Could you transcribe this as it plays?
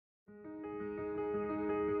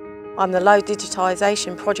I'm the Low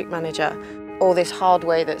Digitisation Project Manager. All this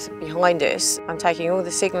hardware that's behind us, I'm taking all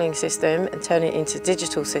the signalling system and turning it into a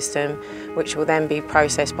digital system, which will then be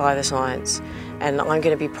processed by the science. And I'm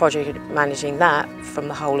going to be project managing that from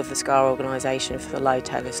the whole of the SKA Organisation for the Low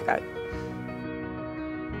telescope.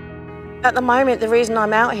 At the moment, the reason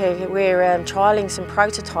I'm out here, we're trialling some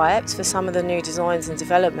prototypes for some of the new designs and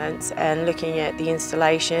developments and looking at the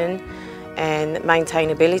installation and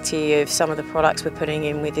maintainability of some of the products we're putting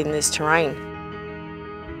in within this terrain.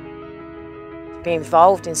 Be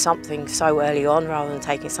involved in something so early on rather than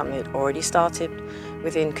taking something that already started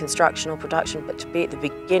within construction or production, but to be at the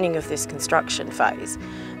beginning of this construction phase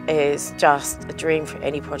is just a dream for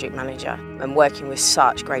any project manager, and working with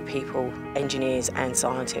such great people, engineers and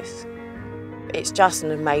scientists. It's just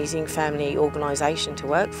an amazing family organisation to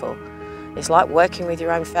work for. It's like working with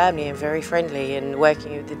your own family and very friendly, and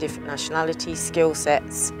working with the different nationalities, skill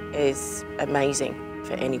sets is amazing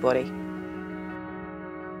for anybody.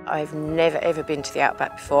 I've never ever been to the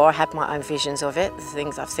Outback before. I had my own visions of it, the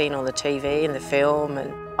things I've seen on the TV and the film,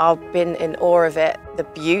 and I've been in awe of it, the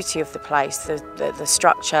beauty of the place, the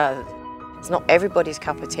structure. It's not everybody's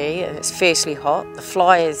cup of tea and it's fiercely hot. The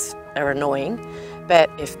flies are annoying, but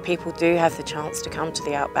if people do have the chance to come to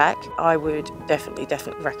the Outback, I would definitely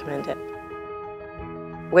recommend it.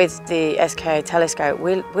 With the SKA telescope,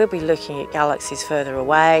 we'll be looking at galaxies further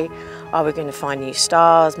away. Are we going to find new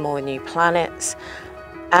stars, more new planets?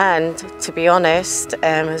 And to be honest,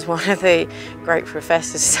 as one of the great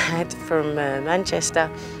professors said from Manchester,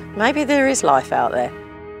 maybe there is life out there.